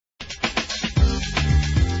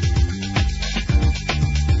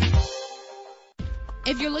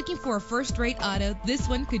If you're looking for a first-rate auto, this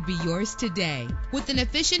one could be yours today. With an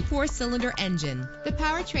efficient 4-cylinder engine, the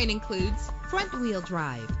powertrain includes front-wheel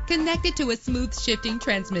drive, connected to a smooth shifting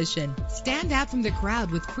transmission. Stand out from the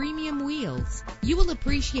crowd with premium wheels. You will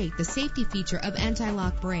appreciate the safety feature of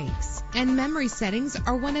anti-lock brakes. And memory settings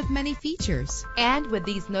are one of many features. And with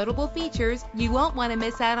these notable features, you won't want to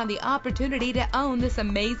miss out on the opportunity to own this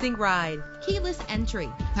amazing ride. Keyless entry,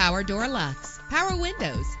 power door locks, power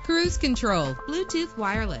windows, cruise control, Bluetooth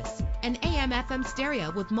wireless, an AM/FM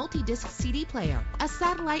stereo with multi-disc CD player, a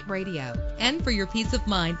satellite radio. And for your peace of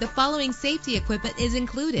mind, the following safety equipment is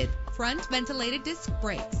included: front ventilated disc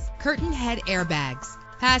brakes, curtain head airbags,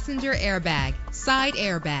 passenger airbag, side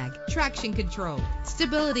airbag, traction control,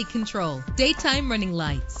 stability control, daytime running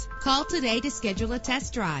lights. Call today to schedule a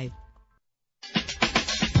test drive.